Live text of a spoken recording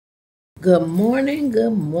Good morning,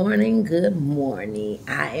 good morning, good morning.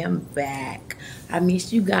 I am back. I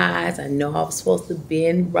missed you guys. I know I was supposed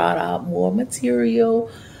to brought out more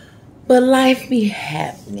material, but life be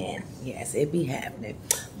happening. Yes, it be happening.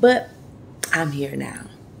 But I'm here now.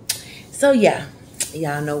 So yeah,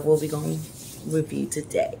 y'all know what we're gonna review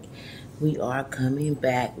today. We are coming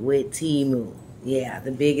back with Temu. Yeah,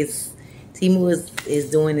 the biggest Temu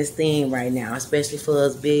is doing this thing right now, especially for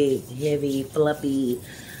us big, heavy, fluffy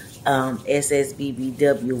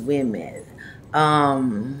SSBBW women.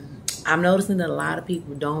 I'm noticing that a lot of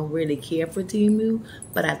people don't really care for Temu,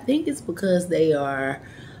 but I think it's because they are,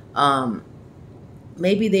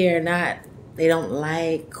 maybe they don't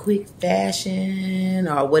like quick fashion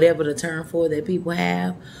or whatever the term for that people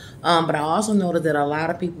have. But I also noticed that a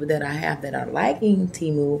lot of people that I have that are liking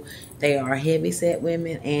Temu, they are heavy set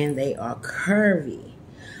women and they are curvy.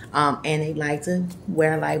 And they like to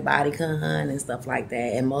wear like bodycon and stuff like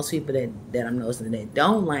that. And most people that I'm noticing that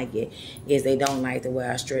don't like it is they don't like to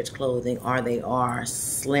wear stretch clothing or they are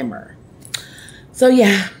slimmer. So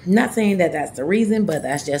yeah, not saying that that's the reason, but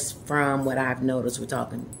that's just from what I've noticed. We're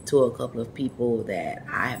talking to a couple of people that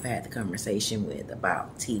I have had the conversation with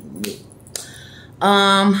about TV.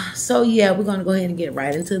 So yeah, we're gonna go ahead and get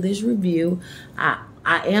right into this review.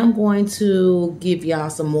 I am going to give y'all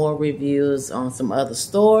some more reviews on some other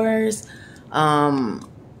stores.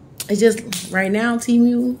 It's just right now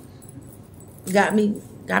Temu got me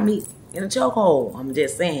in a chokehold. I'm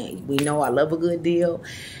just saying. We know I love a good deal,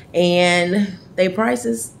 and their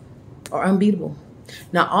prices are unbeatable.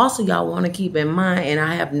 Now, also, y'all want to keep in mind, and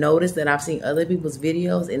I have noticed that I've seen other people's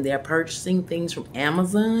videos, and they're purchasing things from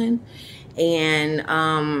Amazon, and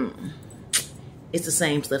it's the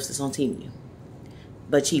same stuff that's on Temu,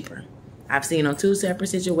 but cheaper. I've seen on two separate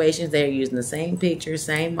situations, they're using the same picture,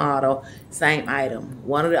 same model, same item.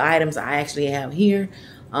 One of the items I actually have here,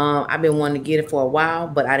 I've been wanting to get it for a while,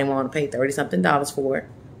 but I didn't want to pay $30-something for it.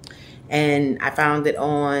 And I found it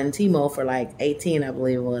on Temu for like $18, I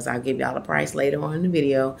believe it was. I'll give y'all the price later on in the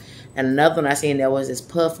video. And another one I seen, there was this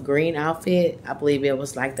puff green outfit. I believe it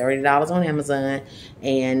was like $30 on Amazon,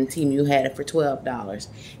 and Temu had it for $12.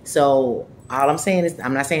 So all I'm saying is,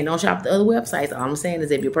 I'm not saying don't shop the other websites. All I'm saying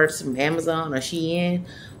is if you're purchasing from Amazon or Shein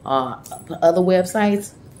or other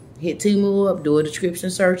websites, hit Temu up, do a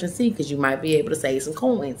description search and see, because you might be able to save some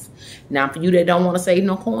coins. Now, for you that don't want to save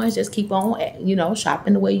no coins, just keep on,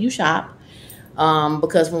 shopping the way you shop.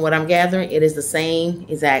 Because from what I'm gathering, it is the same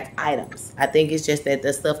exact items. I think it's just that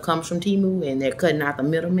the stuff comes from Temu and they're cutting out the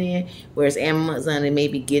middleman, whereas Amazon, they may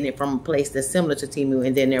be getting it from a place that's similar to Temu,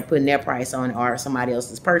 and then they're putting their price on it, or somebody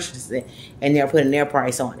else is purchasing it and they're putting their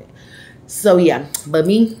price on it. So yeah, but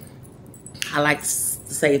me, I like to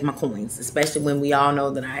save my coins, especially when we all know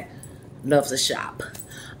that I love to shop.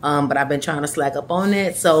 But I've been trying to slack up on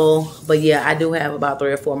that. So, but yeah, I do have about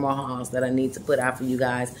 3 or 4 more hauls that I need to put out for you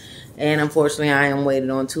guys. And unfortunately, I am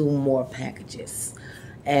waiting on 2 more packages.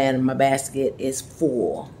 And my basket is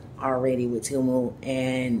full already with Temu.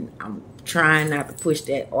 And I'm trying not to push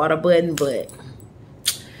that order button, but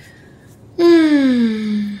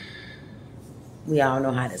we all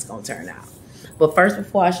know how that's going to turn out. But first,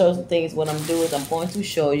 before I show some things, what I'm doing is I'm going to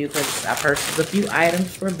show you, because I purchased a few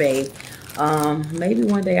items for Babe. Maybe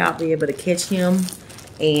one day I'll be able to catch him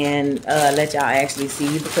and let y'all actually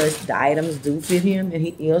see, because the items do fit him and he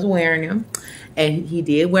is wearing them. And he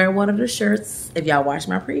did wear one of the shirts. If y'all watched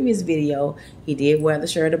my previous video, he did wear the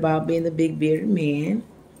shirt about being the big bearded man,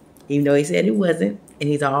 even though he said he wasn't. And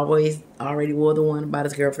he's already wore the one about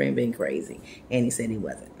his girlfriend being crazy, and he said he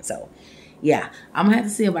wasn't. So yeah, I'm gonna have to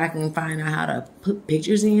see if I can find out how to put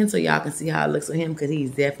pictures in so y'all can see how it looks with him, because he's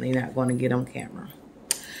definitely not going to get on camera.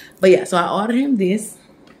 But yeah, so I ordered him this.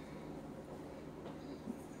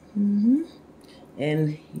 And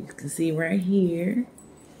you can see right here,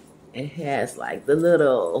 it has like the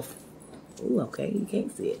little, ooh, okay, you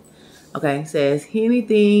can't see it. Okay, it says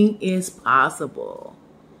anything is possible.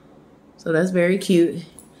 So that's very cute.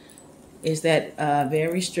 It's that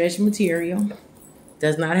very stretch material.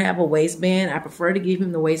 Does not have a waistband. I prefer to give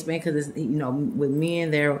him the waistband because it's, with men,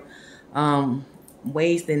 their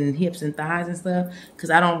waist and hips and thighs and stuff. Because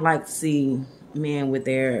I don't like to see men with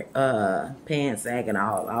their pants sagging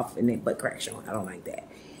all off and their butt crack showing. I don't like that.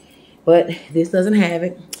 But this doesn't have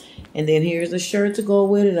it. And then here's a shirt to go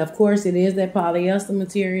with it. Of course, it is that polyester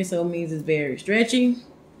material, so it means it's very stretchy.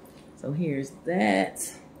 So here's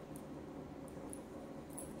that.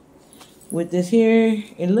 With this here,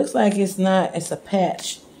 it looks like it's a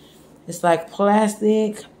patch. It's like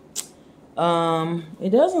plastic. It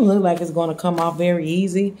doesn't look like it's going to come off very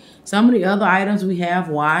easy. Some of the other items we have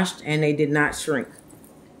washed and they did not shrink.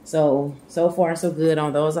 So far so good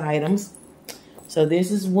on those items. So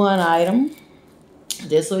this is one item,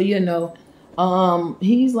 just so you know.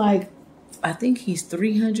 He's like, I think he's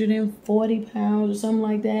 340 pounds or something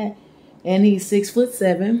like that, and he's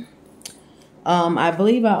 6'7". I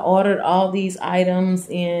believe I ordered all these items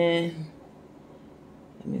in,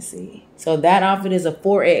 let me see. So that outfit is a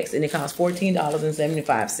 4X, and it costs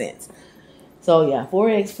 $14.75. So yeah,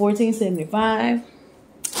 4X, $14.75.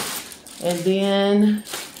 And then,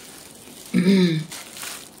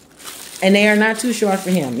 and they are not too short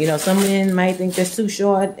for him. You know, some men might think that's too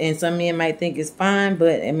short, and some men might think it's fine,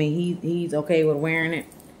 but I mean, he's okay with wearing it.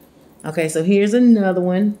 Okay, so here's another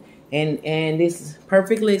one, and this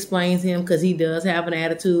perfectly explains him, because he does have an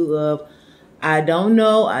attitude of, I don't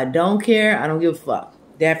know, I don't care, I don't give a fuck.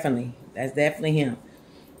 Definitely, that's definitely him.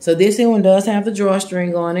 So this one does have the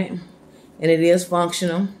drawstring on it, and it is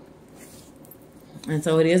functional, and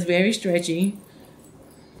so it is very stretchy.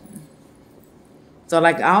 So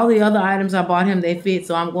like all the other items I bought him, they fit.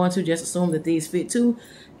 So I'm going to just assume that these fit too.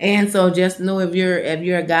 And so just know if you're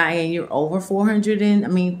a guy and you're over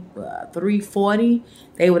 340,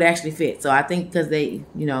 they would actually fit. So I think because they,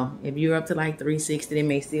 you know, if you're up to like 360, they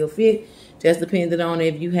may still fit. Just depending on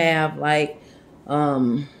if you have like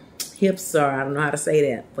hips, or I don't know how to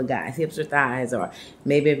say that for guys, hips or thighs, or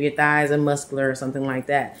maybe if your thighs are muscular or something like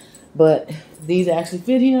that. But these actually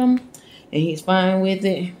fit him, and he's fine with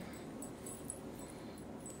it.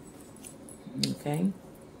 Okay,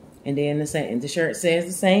 and then the shirt says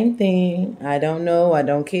the same thing. I don't know, I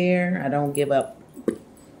don't care, I don't give up.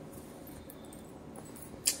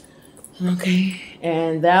 Okay,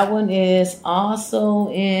 and that one is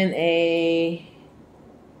also in a,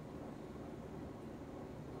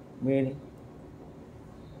 really?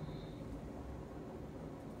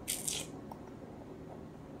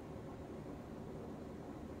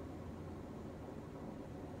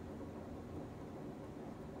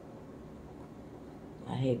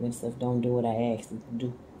 I hate when stuff don't do what I asked it to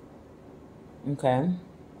do. Okay.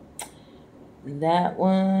 That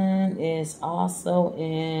one is also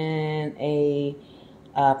in a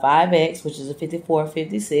 5X, which is a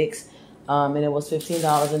 54-56. And it was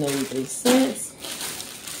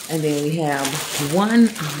 $15.83. And then we have one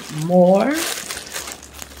more.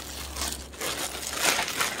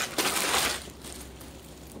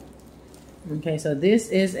 Okay, so this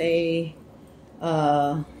is a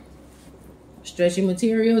stretchy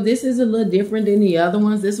material. This is a little different than the other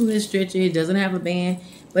ones. This one is stretchy. It doesn't have a band,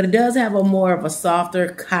 but it does have a more of a softer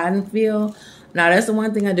cotton feel. Now that's the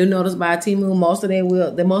one thing I do notice by Temu. Most of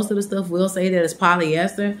the stuff will say that it's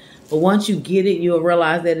polyester, but once you get it, you'll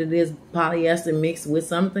realize that it is polyester mixed with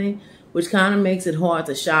something, which kind of makes it hard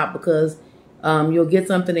to shop, because you'll get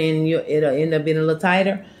something and it'll end up being a little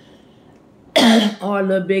tighter or a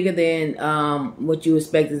little bigger than what you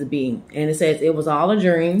expect it to be. And it says it was all a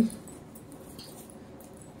dream.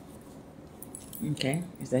 Okay,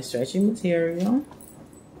 it's that stretchy material.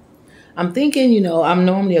 I'm thinking, you know, I'm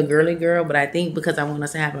normally a girly girl, but I think because I want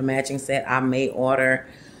us to have a matching set, I may order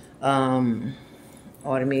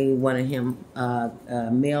me one of him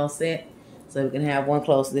male set, so we can have one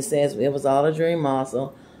close. This says it was all a dream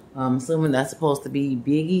also. I'm assuming that's supposed to be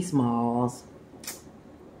Biggie Smalls.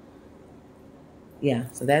 Yeah,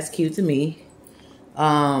 so that's cute to me.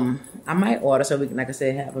 I might order so we can, like I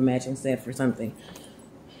said, have a matching set for something.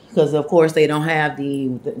 Because of course they don't have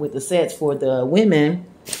with the sets for the women.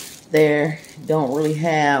 They don't really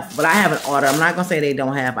have, but I haven't ordered. I'm not gonna say they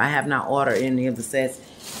don't have. I have not ordered any of the sets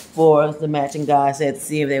for the matching guy set to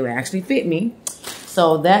see if they would actually fit me.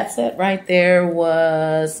 So that set right there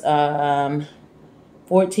was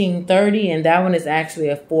 $14.30, and that one is actually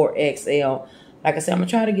a 4XL. Like I said, I'm gonna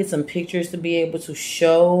try to get some pictures to be able to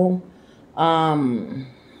show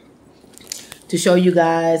you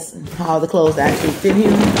guys how the clothes actually fit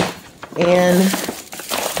him. And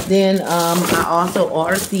then I also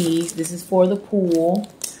ordered these. This is for the pool,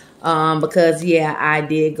 because yeah, I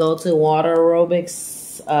did go to water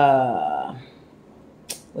aerobics.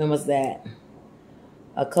 When was that?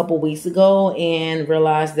 A couple weeks ago, and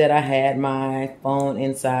realized that I had my phone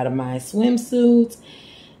inside of my swimsuit,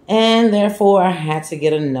 and therefore I had to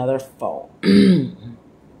get another phone.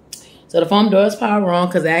 So the phone does power on,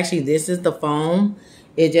 because actually this is the phone.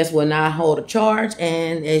 It just will not hold a charge.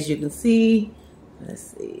 And as you can see,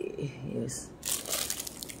 let's see, yes.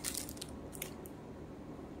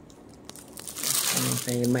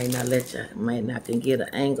 It might not can get an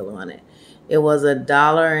angle on it. It was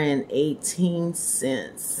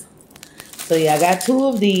 $1.18. So yeah, I got 2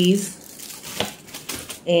 of these.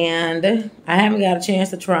 And I haven't got a chance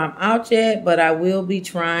to try them out yet, but I will be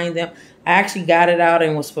trying them. I actually got it out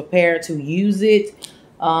and was prepared to use it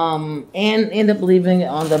and end up leaving it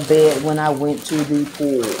on the bed when I went to the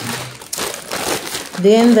pool.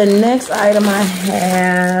 Then the next item I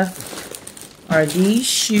have are these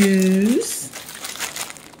shoes.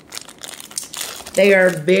 They are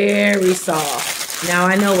very soft. Now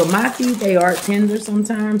I know with my feet they are tender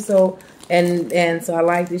sometimes, so and so I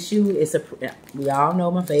like this shoe. We all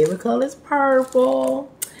know my favorite color is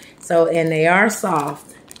purple. So and they are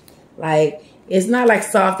soft. Like it's not like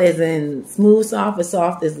soft as in smooth soft, it's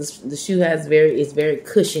soft as the shoe has it's very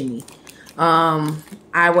cushiony.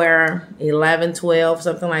 I wear 11, 12,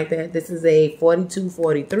 something like that. This is a 42,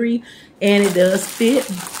 43, and it does fit.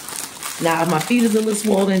 Now, if my feet is a little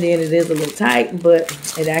swollen, then it is a little tight, but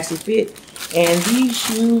it actually fit. And these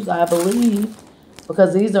shoes, I believe,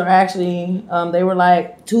 because these are actually, they were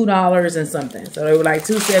like $2 and something. So they were like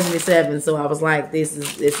 $2.77. So I was like, this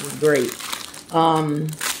is great.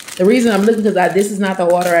 The reason I'm looking, because this is not the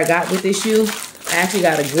order I got with this shoe. I actually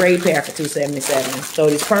got a gray pair for $2.77. So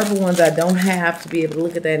these purple ones, I don't have to be able to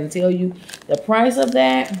look at that and tell you the price of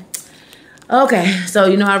that. Okay, so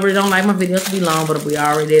you know I really don't like my videos to be long, but we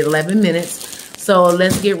already at 11 minutes. So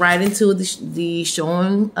let's get right into the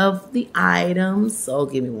showing of the items. So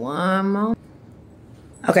give me one moment.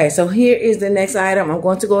 Okay, so here is the next item. I'm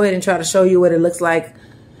going to go ahead and try to show you what it looks like.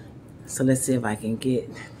 So let's see if I can get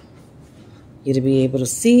you to be able to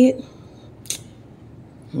see it.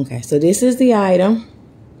 Okay, so this is the item.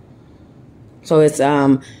 So it's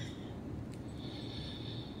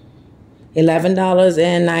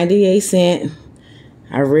 $11.98.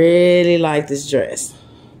 I really like this dress.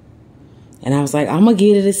 And I was like, I'm going to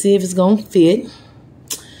get it to see if it's going to fit.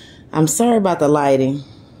 I'm sorry about the lighting.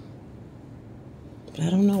 But I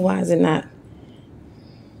don't know why is it not.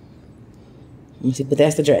 Let me see, but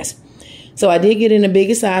that's the dress. So I did get in the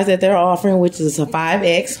biggest size that they're offering, which is a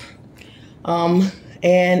 5X.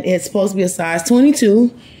 And it's supposed to be a size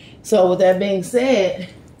 22. So with that being said,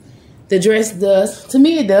 the dress does, to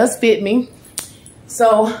me, it does fit me.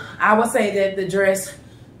 So I would say that the dress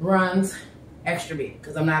runs extra big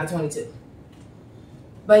because I'm not a 22.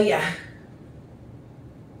 But yeah.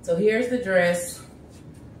 So here's the dress.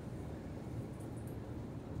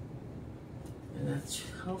 And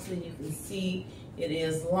hopefully you can see it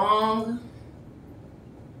is long.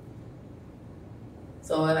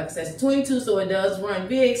 So like I said, it's 22, so it does run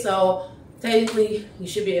big. So technically, you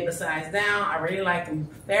should be able to size down. I really like the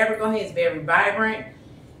fabric on here. It's very vibrant.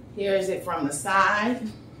 Here's it from the side.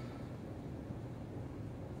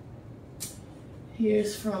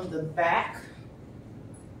 Here's from the back.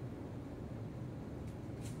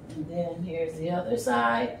 And then here's the other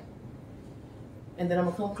side. And then I'm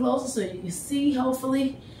gonna come closer so you can see,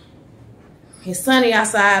 hopefully. It's sunny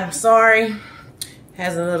outside, I'm sorry.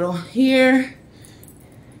 Has a little here.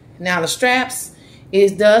 Now the straps,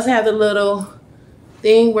 it does have the little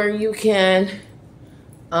thing where you can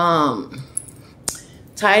tighten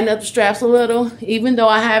up the straps a little. Even though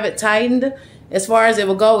I have it tightened, as far as it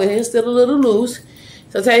will go, it is still a little loose.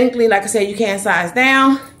 So technically, like I said, you can size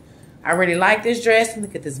down. I really like this dress.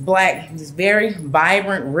 Look at this black, this very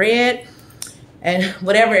vibrant red. And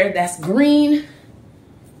whatever, that's green.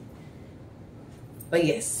 But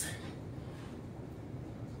yes,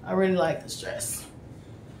 I really like this dress.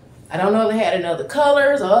 I don't know if they had in other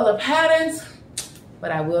colors or other patterns, but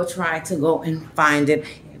I will try to go and find it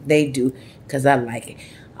if they do, because I like it.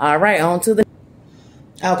 All right, on to the,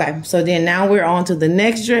 okay, so then now we're on to the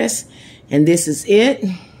next dress, and this is it.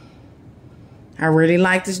 I really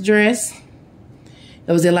like this dress.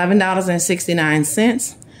 It was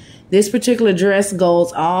 $11.69. This particular dress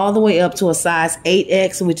goes all the way up to a size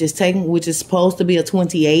 8X, which is supposed to be a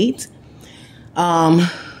 28.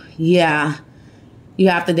 Yeah. You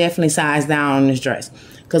have to definitely size down on this dress.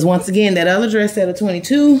 Because once again, that other dress said a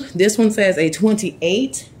 22. This one says a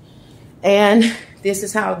 28. And this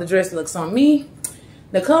is how the dress looks on me.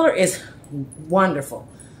 The color is wonderful.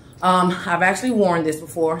 I've actually worn this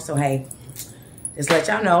before. So, hey, just let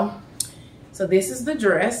y'all know. So this is the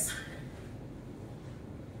dress.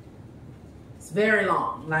 It's very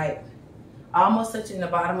long. Like, almost touching the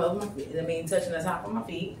bottom of my feet. I mean, touching the top of my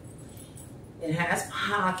feet. It has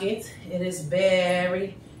pockets. It is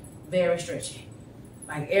very, very stretchy.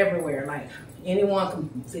 Like everywhere. Like anyone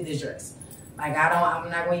can fit this dress. Like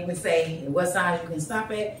I'm not going to even say what size you can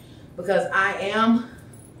stop at, because I am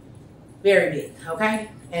very big,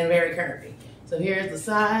 okay? And very curvy. So here's the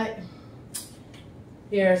side.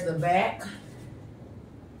 Here's the back.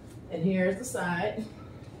 And here's the side.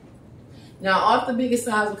 Now off the biggest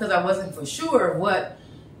size, because I wasn't for sure what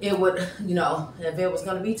it would, you know, if it was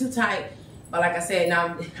going to be too tight. But like I said,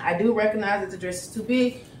 now I do recognize that the dress is too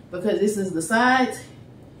big, because this is the sides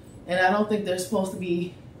And I don't think they're supposed to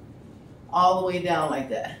be all the way down like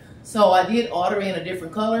that. So I did order in a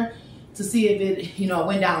different color to see if it, you know,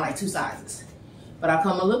 went down like 2 sizes. But I'll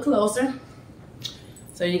come a little closer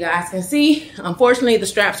so you guys can see. Unfortunately, the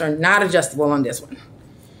straps are not adjustable on this one.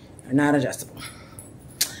 They're not adjustable.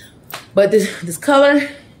 But this color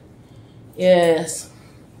is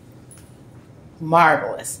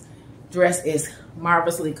marvelous. Dress is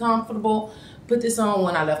marvelously comfortable. Put this on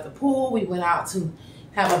when I left the pool. We went out to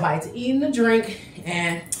have a bite to eat and a drink,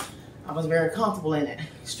 and I was very comfortable in it.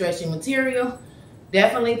 Stretchy material,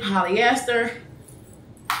 definitely polyester,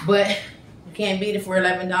 but you can't beat it for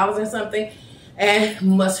 $11 and something. And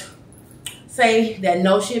must say that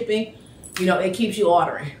no shipping, you know, it keeps you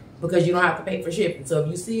ordering because you don't have to pay for shipping. So if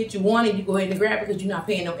you see it, you want it, you go ahead and grab it because you're not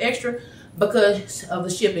paying no extra because of the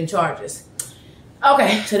shipping charges.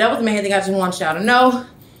 Okay, so that was the main thing I just wanted y'all to know.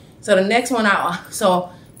 So the next one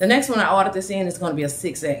I ordered this in is going to be a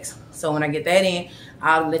 6X. So when I get that in,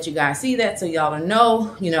 I'll let you guys see that so y'all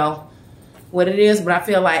know, you know, what it is. But I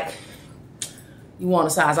feel like you want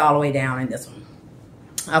to size all the way down in this one.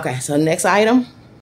 Okay, so next item.